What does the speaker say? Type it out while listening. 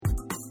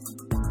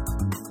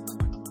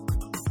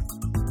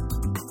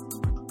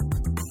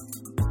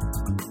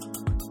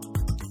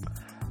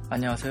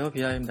안녕하세요.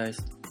 BIM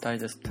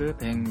다이제스트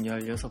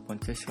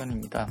 116번째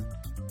시간입니다.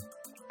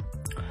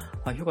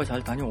 휴가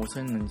잘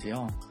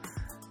다녀오셨는지요?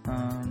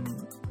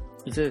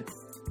 이제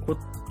곧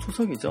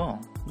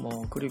추석이죠?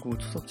 그리고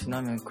추석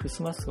지나면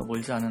크리스마스가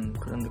멀지 않은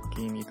그런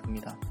느낌이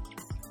듭니다.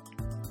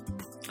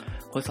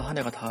 벌써 한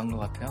해가 다 간 것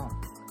같아요.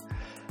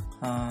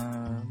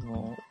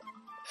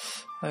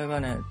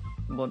 하여간에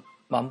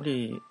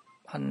마무리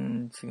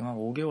지금 한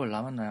 5개월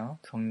남았나요?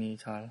 정리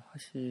잘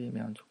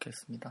하시면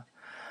좋겠습니다.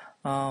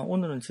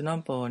 오늘은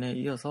지난번에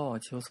이어서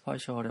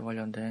지오스파셜에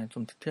관련된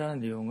좀 디테일한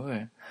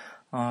내용을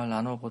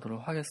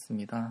나눠보도록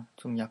하겠습니다.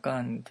 좀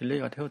약간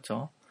딜레이가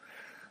되었죠.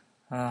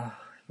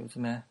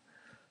 요즘에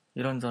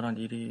이런저런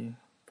일이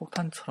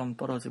폭탄처럼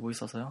떨어지고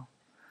있어서요.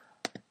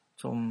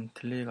 좀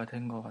딜레이가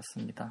된 것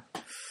같습니다.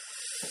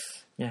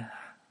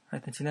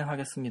 하여튼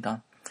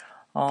진행하겠습니다.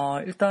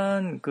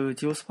 일단 그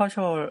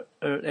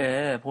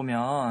지오스파셜에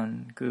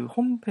보면 그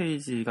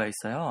홈페이지가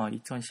있어요.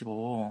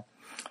 2015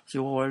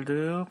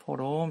 지오월드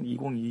포럼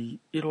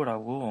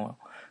 2021호라고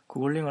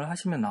구글링을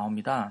하시면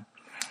나옵니다.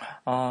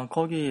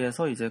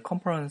 거기에서 이제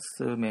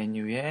컨퍼런스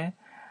메뉴에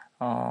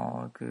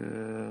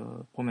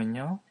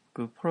보면요.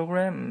 그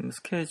프로그램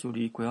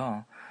스케줄이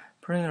있고요.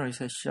 프리리미너리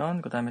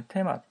세션, 그 다음에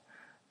테마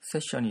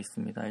세션이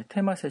있습니다. 이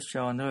테마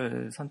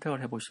세션을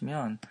선택을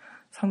해보시면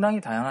상당히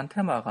다양한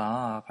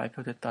테마가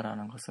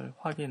발표됐다라는 것을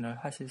확인을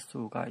하실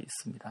수가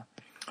있습니다.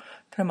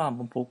 테마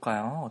한번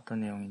볼까요?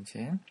 어떤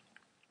내용인지.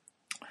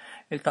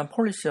 일단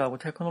폴리시하고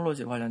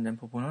테크놀로지 관련된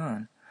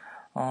부분은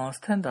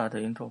스탠다드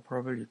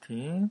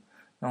인터오퍼러빌리티,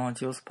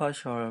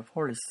 지오스파셜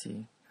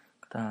폴리시,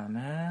 그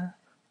다음에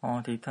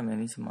데이터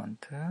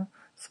매니지먼트,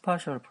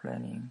 스파셜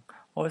플래닝,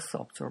 얼스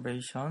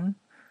observation,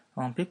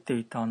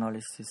 빅데이터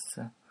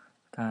어널리시스,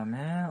 그 다음에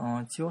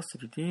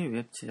지오3D,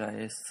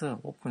 웹GIS,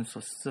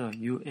 오픈소스,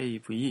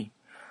 UAV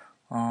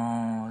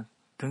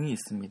등이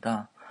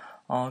있습니다.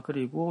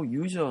 그리고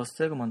유저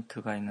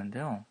세그먼트가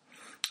있는데요.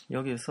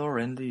 여기서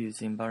랜드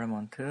유즈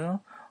인바이러먼트,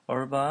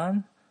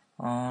 얼반,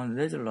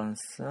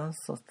 레질런스,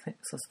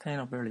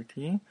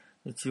 서스테이너빌리티,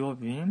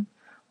 지오빔,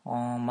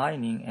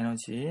 마이닝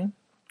에너지,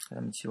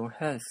 그다음에 지오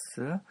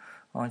헬스,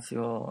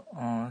 지오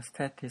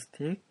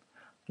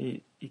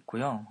스태티스틱이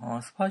있고요.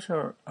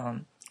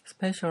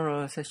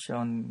 스페셜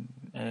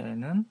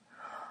세션에는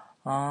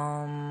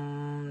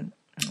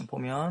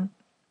보면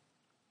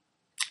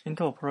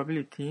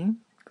인터오퍼러빌리티,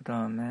 그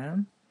다음에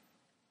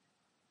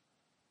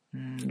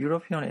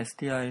European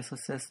SDI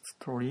Success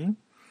Story,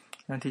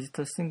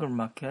 디지털 싱글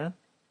마켓,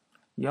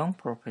 Young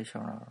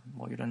Professional,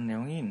 이런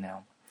내용이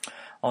있네요.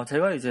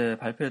 제가 이제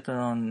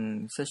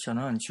발표했던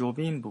세션은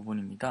지오빔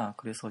부분입니다.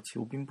 그래서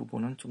지오빔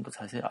부분은 좀 더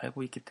자세히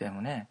알고 있기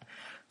때문에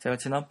제가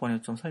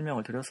지난번에 좀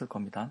설명을 드렸을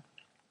겁니다.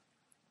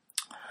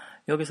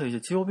 여기서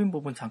이제 지오빔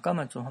부분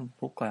잠깐만 좀 한번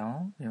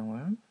볼까요?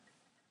 내용을.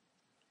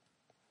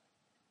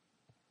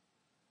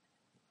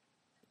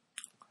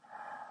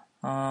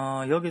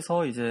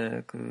 여기서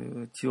이제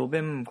그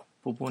지오빔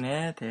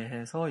부분에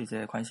대해서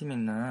이제 관심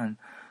있는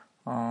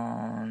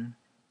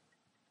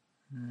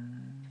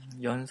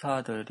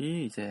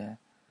연사들이 이제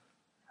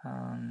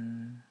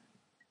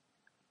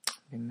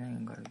몇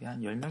명인가, 여기 한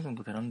 10명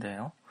정도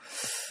되는데요.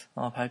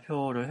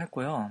 발표를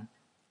했고요.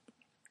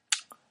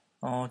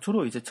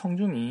 주로 이제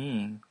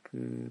청중이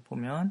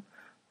보면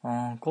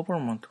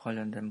거버먼트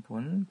관련된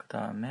분, 그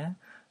다음에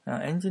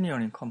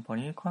엔지니어링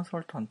컴퍼니,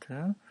 컨설턴트,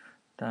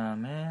 그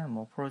다음에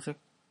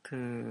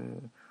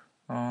프로젝트,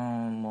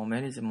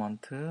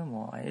 매니지먼트,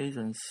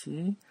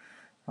 에이전시,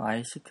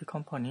 ICT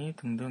컴퍼니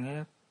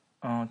등등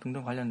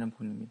관련된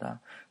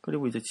분입니다.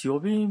 그리고 이제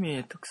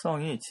지오빔의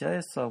특성이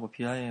GIS하고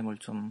BIM을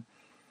좀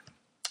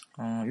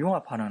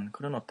융합하는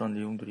그런 어떤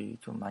내용들이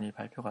좀 많이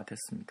발표가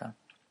됐습니다.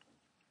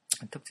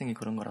 특징이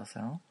그런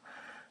거라서요.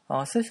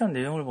 세션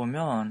내용을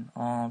보면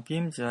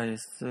BIM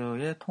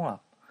GIS의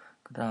통합,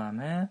 그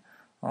다음에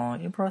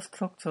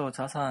인프라스트럭처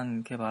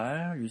자산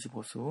개발 유지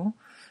보수,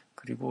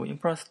 그리고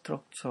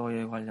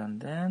인프라스트럭처에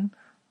관련된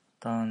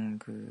어떤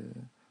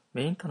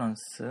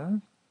메인터넌스에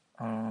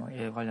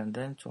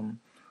관련된 좀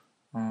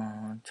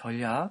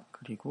전략,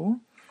 그리고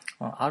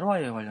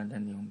ROI에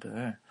관련된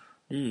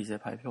내용들이 이제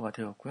발표가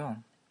되었고요.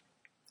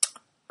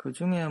 그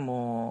중에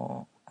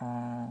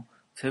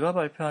제가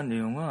발표한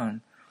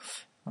내용은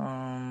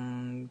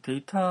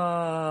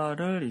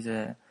데이터를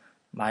이제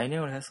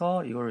마이닝을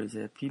해서 이걸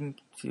이제 빔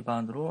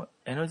기반으로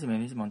에너지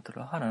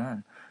매니지먼트를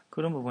하는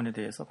그런 부분에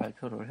대해서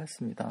발표를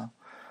했습니다.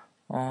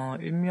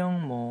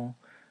 일명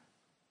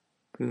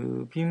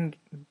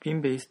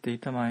빔 베이스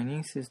데이터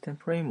마이닝 시스템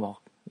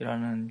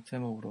프레임워크이라는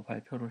제목으로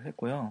발표를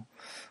했고요.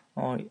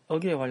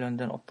 여기에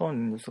관련된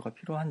어떤 뉴스가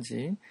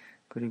필요한지,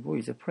 그리고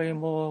이제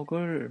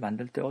프레임워크를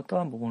만들 때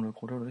어떠한 부분을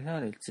고려를 해야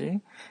될지,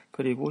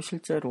 그리고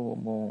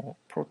실제로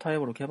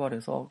프로타입으로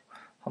개발해서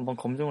한번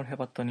검증을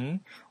해봤더니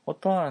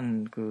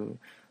어떠한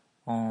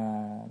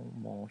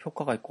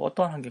효과가 있고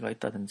어떠한 한계가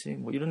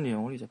있다든지 이런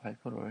내용을 이제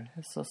발표를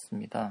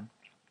했었습니다.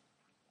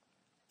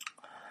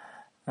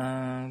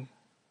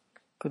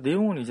 그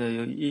내용은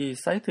이제 이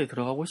사이트에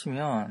들어가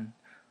보시면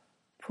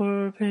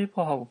풀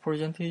페이퍼하고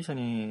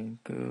프레젠테이션이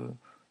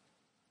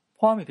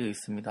포함이 되어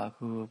있습니다.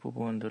 그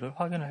부분들을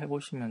확인을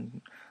해보시면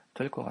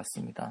될 것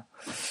같습니다.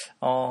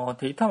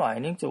 데이터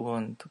마이닝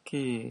쪽은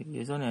특히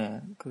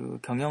예전에 그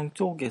경영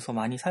쪽에서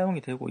많이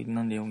사용이 되고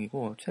있는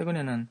내용이고,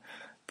 최근에는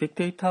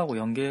빅데이터하고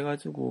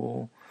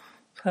연계해가지고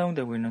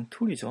사용되고 있는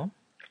툴이죠.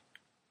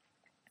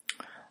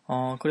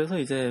 그래서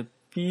이제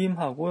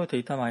빔하고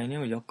데이터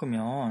마이닝을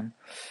엮으면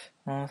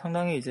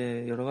상당히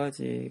이제 여러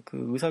가지 그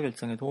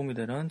의사결정에 도움이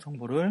되는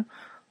정보를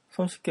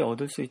손쉽게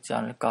얻을 수 있지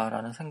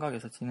않을까라는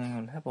생각에서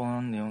진행을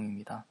해본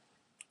내용입니다.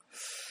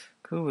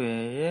 그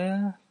외에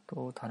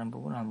또 다른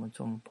부분을 한번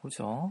좀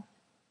보죠.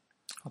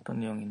 어떤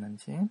내용이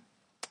있는지.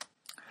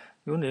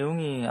 이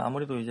내용이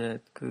아무래도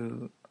이제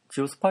그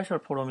지오스파셜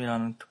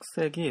포럼이라는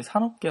특색이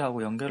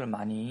산업계하고 연결을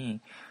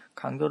많이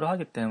강조를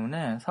하기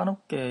때문에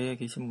산업계에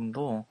계신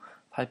분도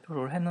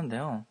발표를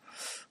했는데요.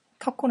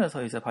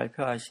 탑콘에서 이제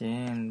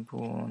발표하신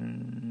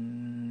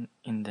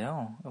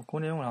분인데요. 그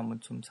내용을 한번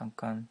좀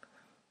잠깐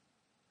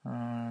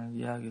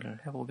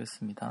이야기를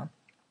해보겠습니다.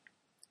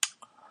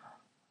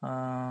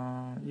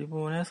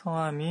 이분의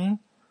성함이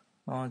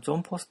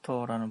존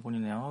포스터라는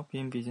분이네요.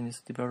 빔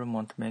비즈니스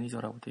디벨롭먼트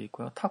매니저라고 되어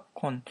있고요.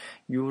 탑콘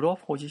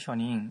유럽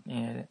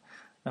포지셔닝의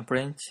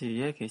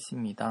브랜치에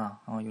계십니다.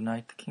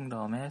 유나이트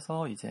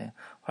킹덤에서 이제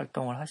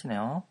활동을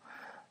하시네요.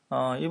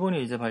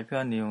 이분이 이제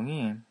발표한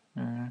내용이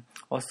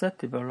어셋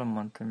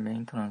디벨롭먼트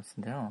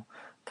메인터넌스인데요.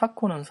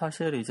 타코는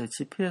사실 이제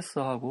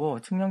GPS하고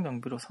측량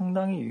장비로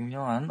상당히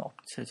유명한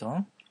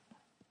업체죠.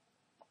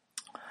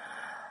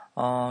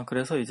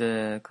 그래서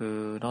이제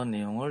그런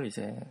내용을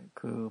이제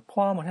그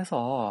포함을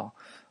해서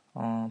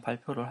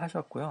발표를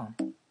하셨고요.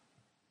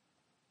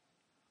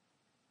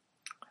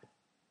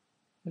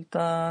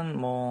 일단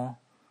뭐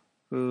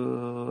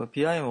그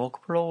BIM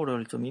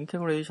워크플로우를 좀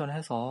인테그레이션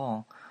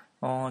해서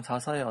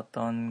자사의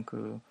어떤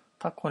그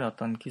타콘의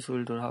어떤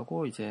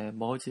기술들하고 이제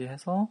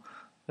머지해서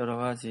여러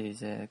가지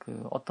이제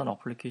그 어떤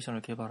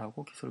어플리케이션을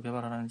개발하고 기술을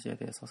개발하는지에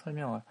대해서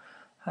설명을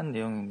한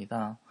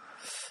내용입니다.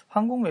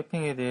 항공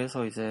매핑에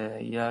대해서 이제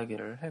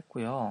이야기를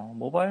했고요.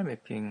 모바일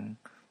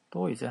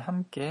매핑도 이제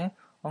함께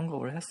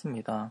언급을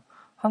했습니다.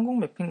 항공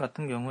매핑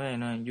같은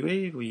경우에는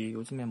UAV,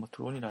 요즘에 뭐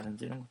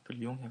드론이라든지 이런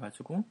것들을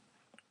이용해가지고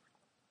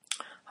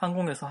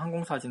항공에서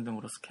항공사진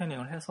등으로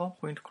스캐닝을 해서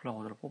포인트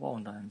클라우드를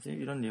뽑아온다든지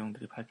이런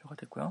내용들이 발표가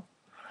됐고요.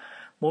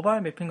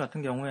 모바일 매핑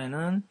같은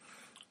경우에는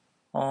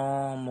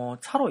뭐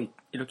차로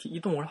이렇게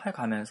이동을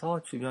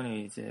해가면서 주변에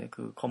이제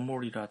그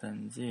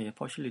건물이라든지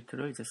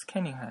퍼실리티를 이제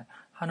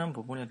스캐닝하는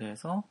부분에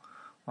대해서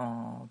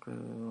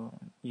그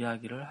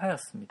이야기를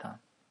하였습니다.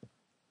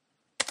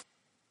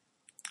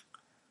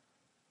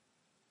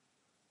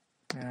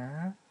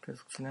 네,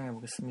 계속 진행해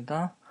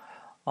보겠습니다.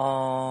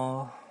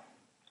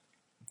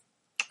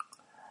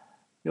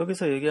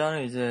 여기서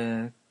얘기하는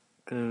이제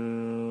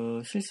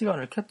그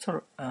실시간을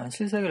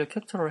실세계를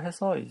캡처를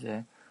해서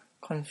이제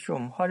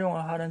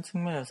활용을 하는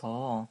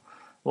측면에서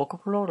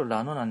워크플로우를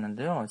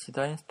나눠놨는데요.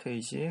 디자인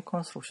스테이지,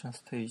 컨스트럭션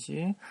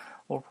스테이지,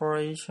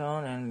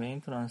 오퍼레이션 앤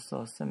메인테넌스,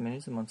 어셋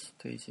매니지먼트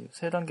스테이지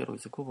세 단계로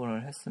이제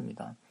구분을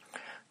했습니다.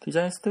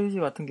 디자인 스테이지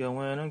같은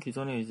경우에는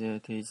기존의 이제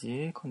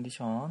대지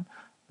컨디션을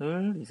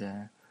이제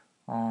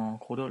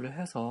고려를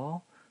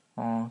해서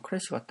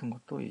크래시 같은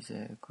것도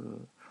이제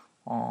그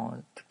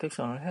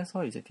디텍션을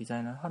해서 이제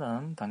디자인을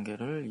하는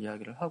단계를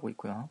이야기를 하고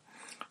있고요.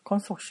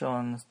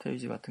 컨스트럭션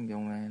스테이지 같은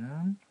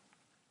경우에는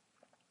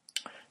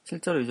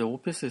실제로 이제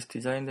오피스에서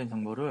디자인된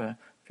정보를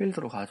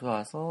필드로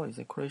가져와서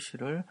이제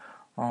크래시를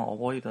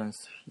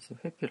어버이던스 이제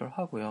회피를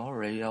하고요.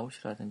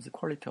 레이아웃이라든지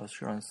퀄리티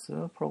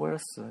어슈런스,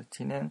 프로그레스,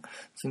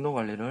 진도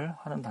관리를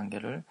하는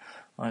단계를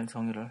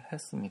정의를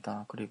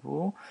했습니다.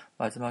 그리고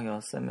마지막에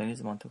어셋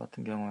매니지먼트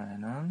같은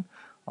경우에는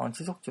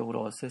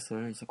지속적으로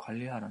어셋을 이제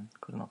관리하는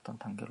그런 어떤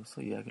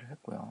단계로서 이야기를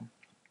했고요.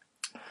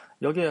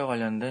 여기에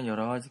관련된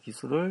여러 가지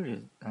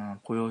기술을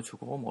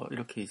보여주고 뭐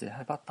이렇게 이제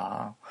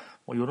해봤다.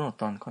 뭐 이런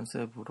어떤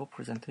컨셉으로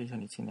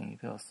프레젠테이션이 진행이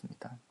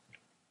되었습니다.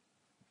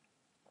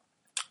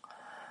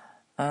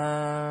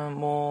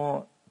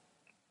 뭐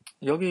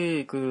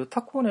여기 그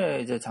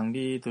타콘의 이제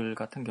장비들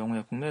같은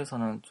경우에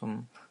국내에서는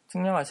좀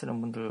측량하시는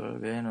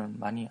분들 외에는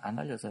많이 안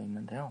알려져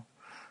있는데요.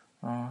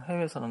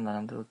 해외에서는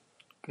나름대로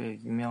꽤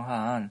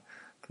유명한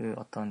그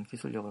어떤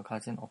기술력을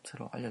가진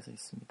업체로 알려져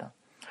있습니다.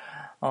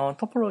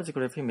 토폴로지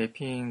그래픽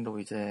매핑도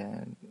이제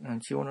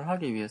지원을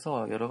하기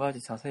위해서 여러 가지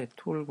자세의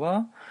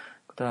툴과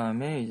그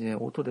다음에 이제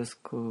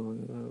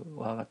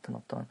오토데스크와 같은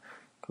어떤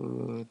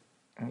그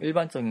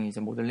일반적인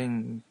이제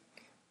모델링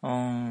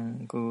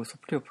그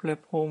소프트웨어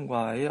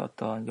플랫폼과의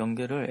어떤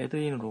연계를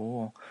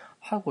애드인으로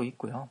하고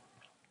있고요.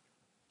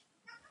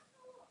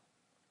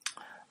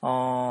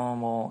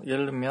 뭐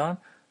예를 들면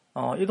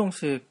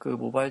이동식 그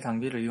모바일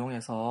장비를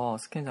이용해서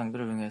스캔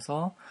장비를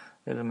이용해서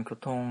예를 들면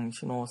교통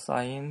신호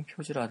사인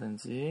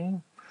표지라든지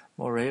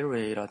뭐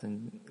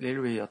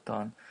레일웨이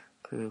어떤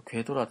그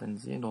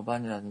궤도라든지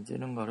노반이라든지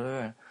이런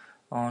거를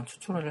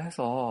추출을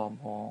해서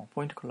뭐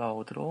포인트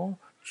클라우드로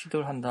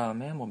취득을 한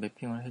다음에 뭐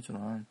매핑을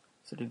해주는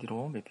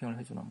 3D로 매핑을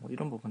해주는 뭐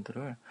이런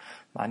부분들을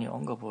많이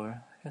언급을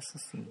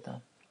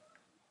했었습니다.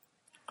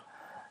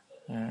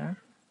 예.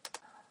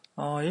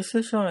 이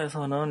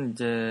세션에서는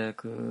이제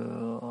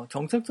그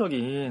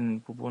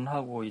정책적인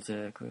부분하고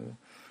이제 그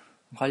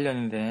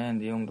관련이 된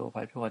내용도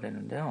발표가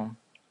되는데요.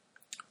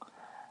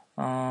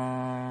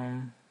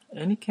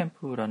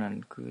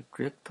 애니캠프라는 그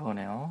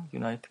디렉터네요.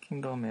 유나이트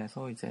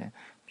킹덤에서 이제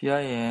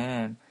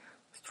BIM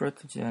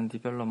스트래티지 앤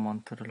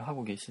디벨롭먼트를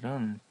하고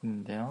계시는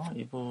분인데요.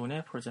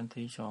 이분의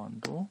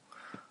프레젠테이션도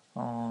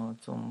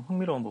좀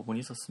흥미로운 부분이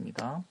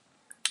있었습니다.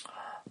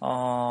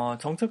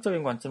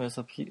 정책적인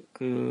관점에서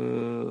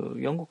그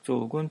영국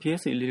쪽은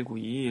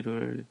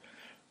BS1192를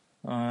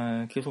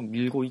계속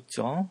밀고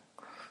있죠.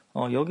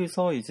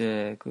 여기서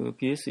이제 그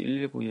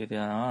BS1192에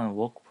대한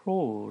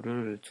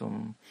워크프로우를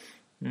좀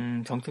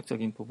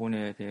정책적인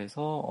부분에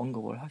대해서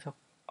언급을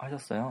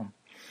하셨어요.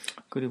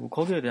 그리고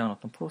거기에 대한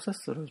어떤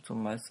프로세스를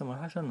좀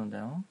말씀을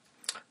하셨는데요.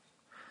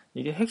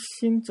 이게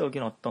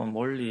핵심적인 어떤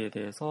원리에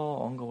대해서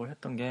언급을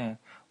했던 게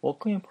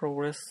워크 인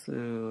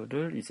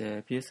프로그레스를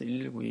이제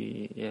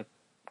BS1192의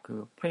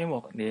그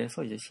프레임워크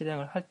내에서 이제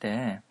실행을 할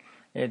때에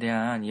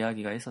대한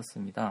이야기가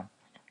있었습니다.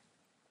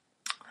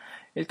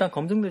 일단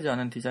검증되지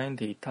않은 디자인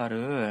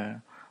데이터를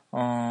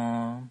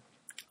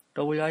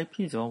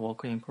WIP죠.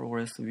 워크 인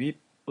프로그레스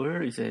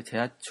윕을 이제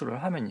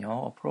제출을 하면요.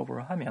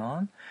 어프로브를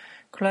하면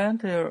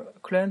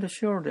클라이언트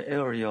쉐어드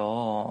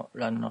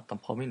에어리어라는 어떤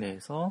범위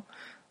내에서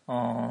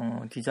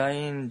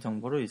디자인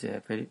정보를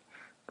이제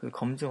그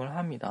검증을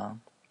합니다.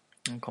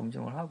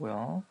 검증을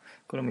하고요.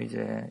 그러면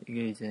이제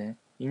이게 이제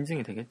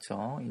인증이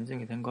되겠죠.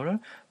 인증이 된 거를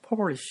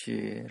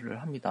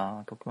퍼블리시를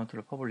합니다.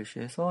 도큐먼트를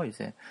퍼블리시해서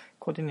이제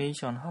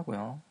코디네이션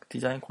하고요.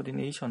 디자인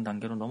코디네이션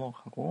단계로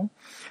넘어가고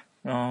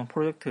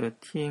프로젝트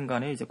팀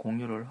간에 이제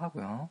공유를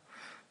하고요.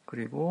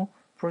 그리고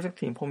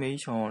프로젝트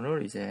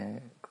인포메이션을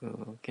이제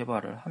그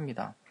개발을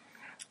합니다.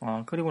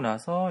 그리고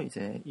나서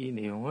이제 이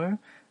내용을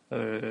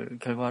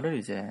결과를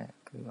이제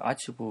그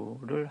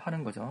아치브를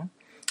하는 거죠.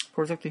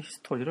 프로젝트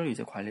히스토리를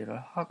이제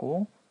관리를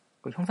하고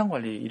그 형상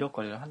관리, 이력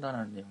관리를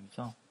한다는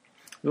내용이죠.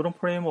 이런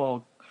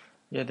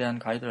프레임워크에 대한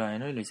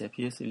가이드라인을 이제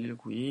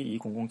BS1192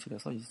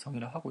 2007에서 이제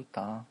정의를 하고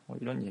있다. 뭐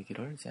이런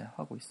얘기를 이제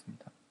하고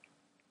있습니다.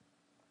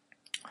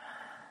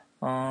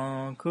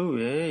 그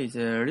외에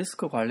이제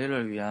리스크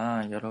관리를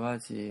위한 여러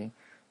가지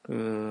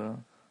그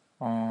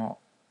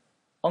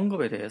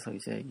언급에 대해서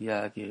이제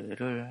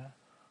이야기를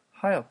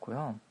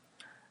하였고요.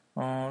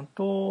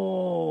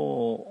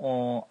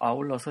 또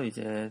아울러서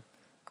이제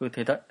그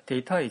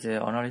데이터 이제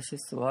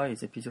어널리시스와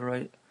이제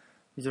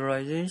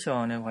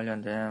비주얼라이제이션에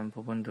관련된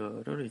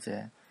부분들을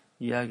이제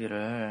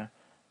이야기를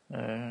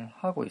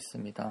하고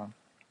있습니다.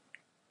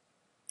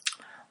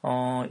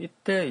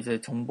 이때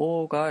이제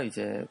정보가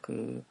이제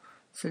그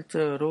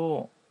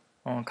실제로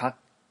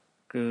각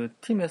그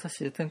팀에서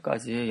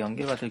시스템까지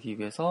연계가 되기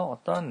위해서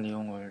어떤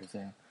내용을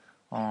이제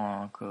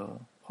그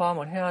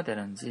포함을 해야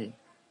되는지에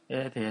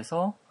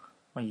대해서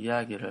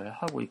이야기를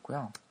하고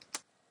있고요.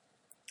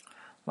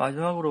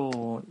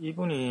 마지막으로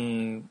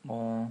이분이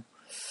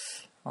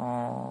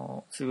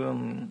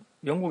지금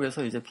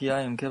영국에서 이제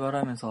BIM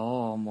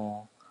개발하면서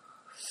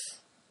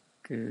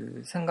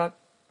그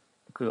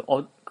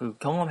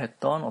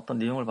경험했던 어떤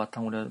내용을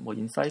바탕으로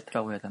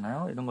인사이트라고 해야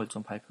되나요? 이런 걸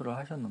좀 발표를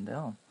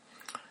하셨는데요.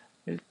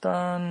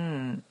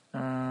 일단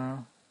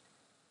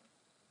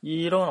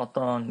이런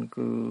어떤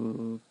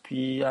그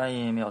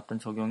BIM의 어떤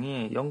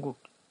적용이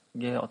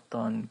영국의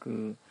어떤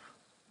그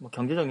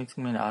경제적인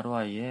측면의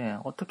ROI에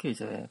어떻게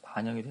이제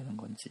반영이 되는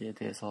건지에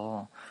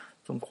대해서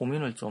좀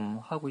고민을 좀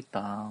하고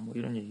있다.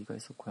 이런 얘기가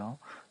있었고요.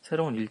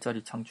 새로운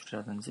일자리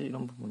창출이라든지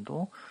이런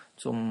부분도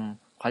좀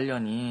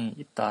관련이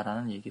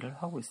있다라는 얘기를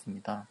하고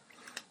있습니다.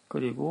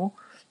 그리고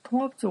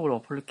통합적으로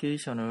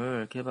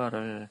어플리케이션을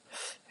개발을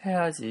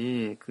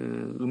해야지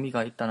그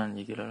의미가 있다는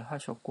얘기를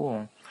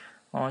하셨고,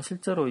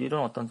 실제로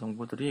이런 어떤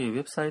정보들이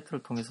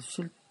웹사이트를 통해서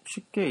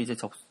쉽게 이제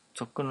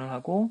접근을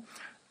하고,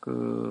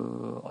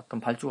 그 어떤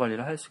발주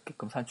관리를 할 수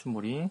있게끔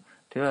산출물이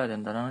되어야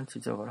된다는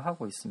지적을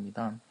하고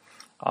있습니다.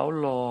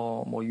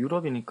 아울러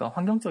유럽이니까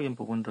환경적인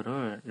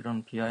부분들을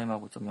이런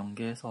BIM하고 좀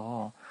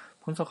연계해서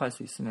분석할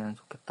수 있으면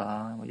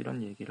좋겠다.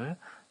 이런 얘기를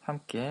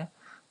함께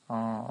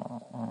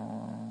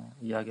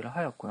이야기를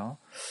하였고요.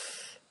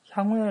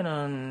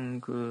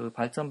 향후에는 그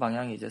발전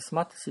방향이 이제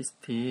스마트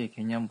시티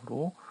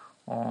개념으로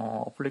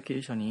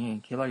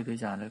어플리케이션이 개발이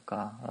되지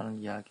않을까라는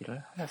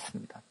이야기를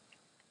하였습니다.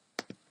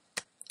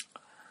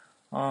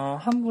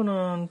 한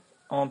분은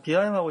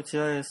BIM하고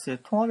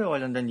GIS의 통합에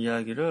관련된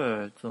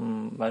이야기를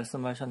좀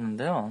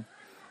말씀하셨는데요.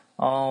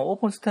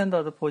 오픈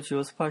스탠다드 포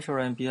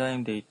지오스파셜 앤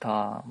BIM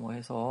데이터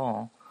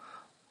해서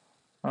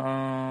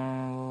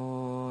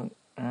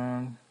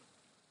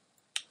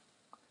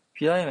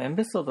BIM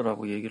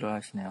앰베서더라고 얘기를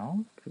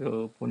하시네요.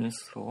 그 본인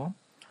스스로.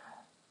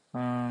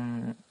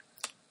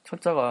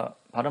 철자가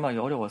발음하기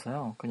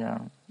어려워서요.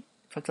 그냥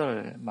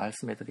철자를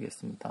말씀해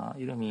드리겠습니다.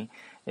 이름이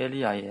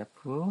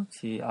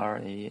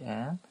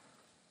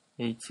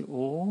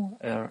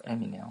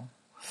LEIFGRANHOLM이네요.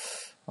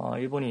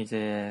 이분이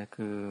이제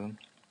그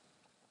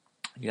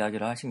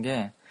이야기를 하신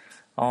게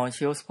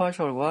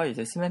지오스파셜과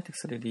이제 시멘틱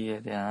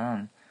 3D에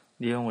대한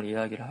내용을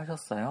이야기를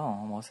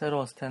하셨어요. 뭐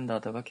새로운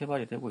스탠다드가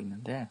개발이 되고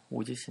있는데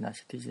OGC나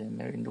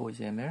CTGML,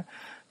 IndoGML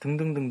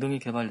등등등등이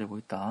개발되고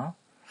있다.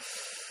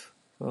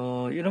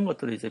 이런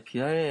것들을 이제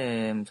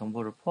BIM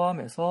정보를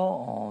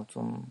포함해서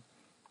좀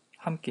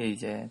함께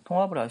이제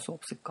통합을 할 수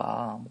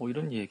없을까, 뭐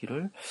이런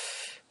얘기를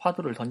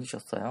화두를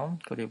던지셨어요.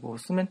 그리고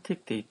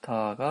시멘틱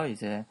데이터가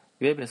이제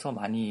웹에서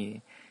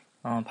많이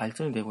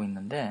발전이 되고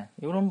있는데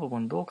이런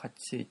부분도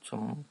같이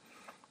좀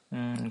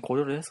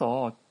고려를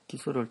해서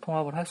기술을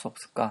통합을 할 수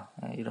없을까,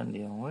 이런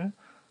내용을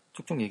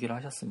쭉쭉 얘기를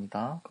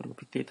하셨습니다. 그리고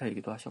빅데이터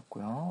얘기도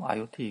하셨고요,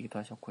 IoT 얘기도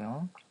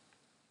하셨고요.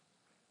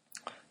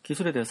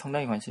 기술에 대해서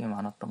상당히 관심이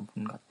많았던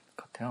분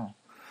같아요.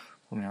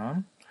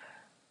 보면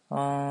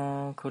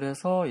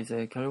그래서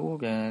이제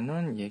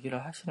결국에는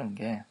얘기를 하시는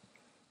게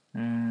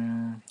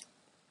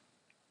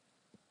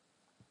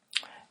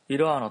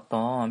이러한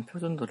어떤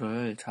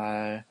표준들을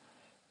잘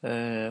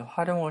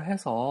활용을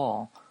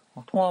해서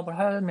통합을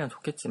하면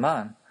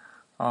좋겠지만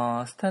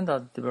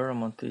Standard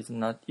Development is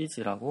not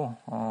easy라고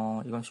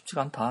이건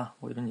쉽지가 않다,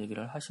 뭐 이런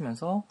얘기를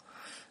하시면서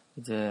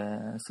이제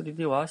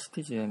 3D와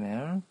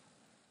CTGML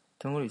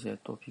등을 이제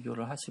또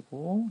비교를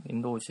하시고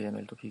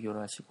IndoGML도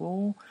비교를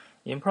하시고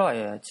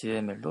인프라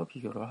GML도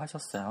비교를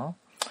하셨어요.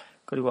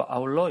 그리고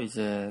아울러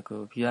이제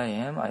그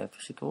BIM,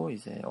 IFC도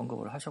이제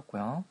언급을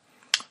하셨고요.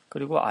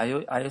 그리고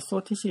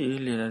ISO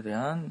TC211에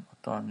대한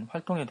어떤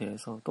활동에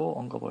대해서도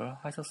언급을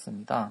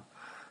하셨습니다.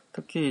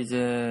 특히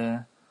이제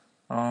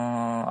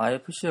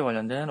IFC에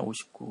관련된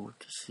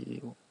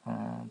 59TC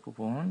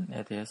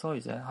부분에 대해서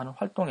이제 하는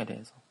활동에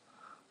대해서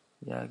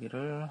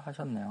이야기를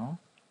하셨네요.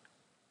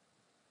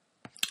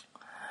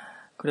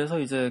 그래서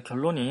이제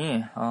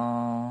결론이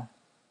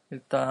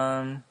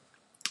일단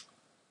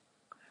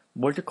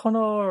멀티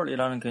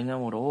커널이라는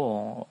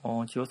개념으로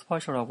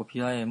지오스파셜하고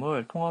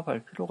BIM을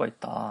통합할 필요가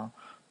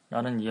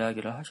있다라는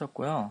이야기를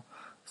하셨고요.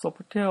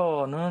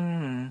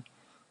 소프트웨어는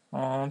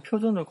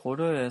표준을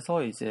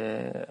고려해서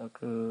이제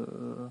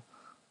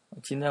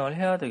진행을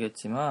해야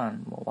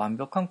되겠지만 뭐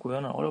완벽한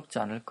구현은 어렵지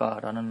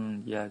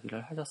않을까라는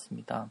이야기를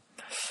하셨습니다.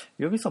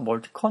 여기서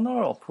멀티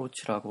커널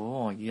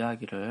어프로치라고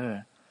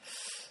이야기를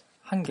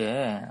한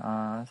게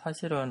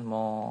사실은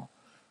뭐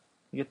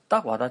이게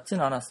딱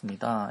와닿진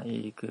않았습니다.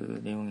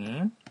 그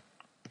내용이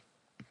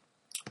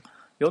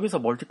여기서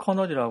멀티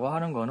커널이라고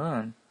하는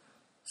거는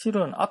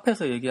실은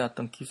앞에서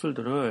얘기했던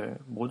기술들을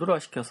모듈화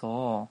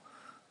시켜서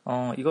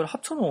이걸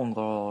합쳐놓은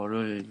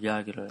거를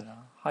이야기를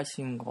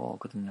하신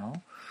거거든요.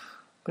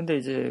 근데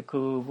이제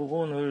그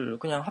부분을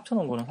그냥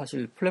합쳐놓은 거는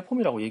사실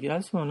플랫폼이라고 얘기를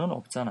할 수는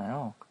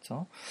없잖아요.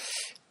 그쵸?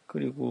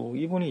 그리고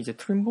이분이 이제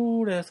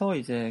트림블에서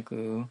이제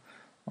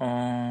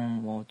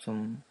뭐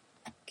좀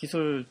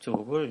기술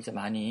쪽을 이제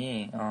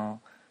많이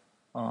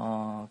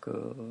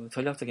그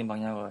전략적인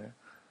방향을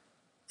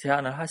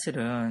제안을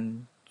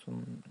하시는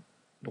좀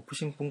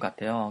높으신 분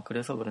같아요.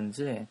 그래서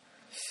그런지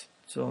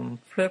좀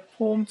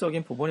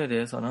플랫폼적인 부분에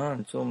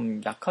대해서는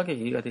좀 약하게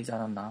얘기가 되지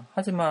않았나.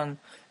 하지만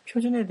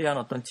표준에 대한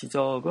어떤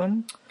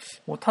지적은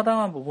뭐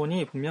타당한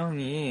부분이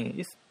분명히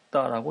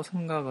있다라고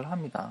생각을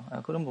합니다.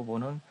 그런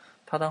부분은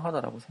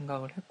타당하다라고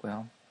생각을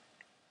했고요.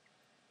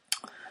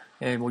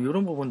 예, 뭐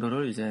이런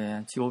부분들을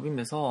이제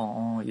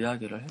지오빔에서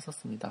이야기를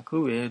했었습니다.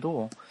 그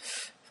외에도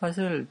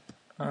사실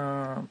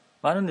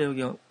많은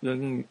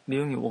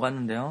내용이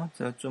오갔는데요.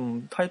 제가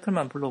좀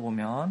타이틀만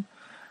불러보면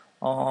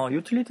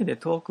유틸리티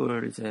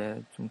네트워크를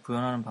이제 좀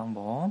구현하는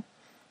방법,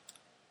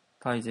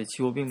 다 이제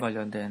지오빔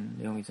관련된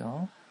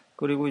내용이죠.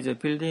 그리고 이제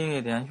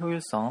빌딩에 대한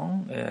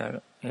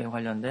효율성에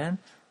관련된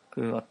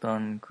그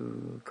어떤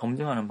그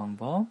검증하는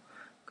방법,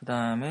 그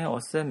다음에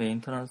어셋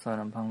메인터넌스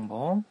하는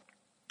방법,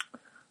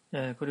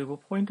 예, 그리고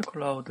포인트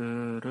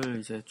클라우드를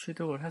이제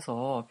취득을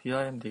해서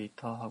BIM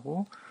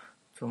데이터하고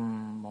좀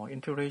뭐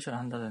인테그레이션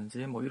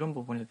한다든지 뭐 이런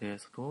부분에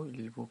대해서도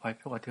일부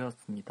발표가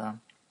되었습니다.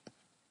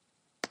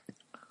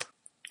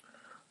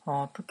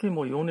 특히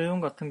뭐 이 내용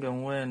같은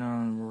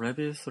경우에는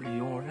레빗을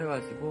이용을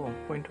해가지고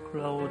포인트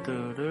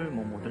클라우드를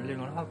뭐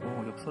모델링을 하고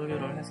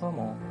역설계를 해서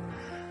뭐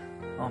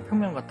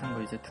평면 같은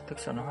거 이제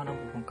디텍션을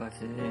하는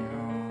부분까지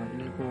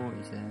일부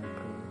이제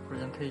그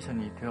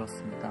프레젠테이션이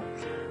되었습니다.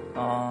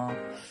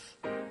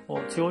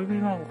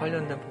 지오빔하고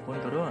관련된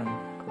부분들은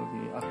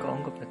거기 아까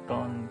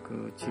언급했던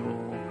그 지오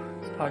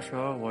스파셜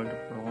월드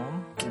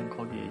프롬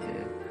거기 이제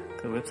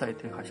그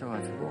웹사이트에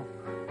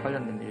가셔가지고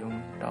관련된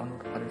내용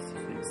다운로드 받을 수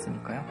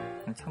있으니까요.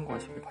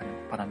 참고하시길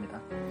바랍니다.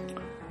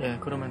 예,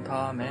 그러면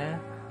다음에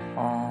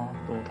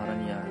또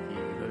다른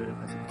이야기를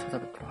가지고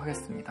찾아뵙도록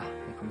하겠습니다.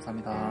 네,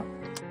 감사합니다.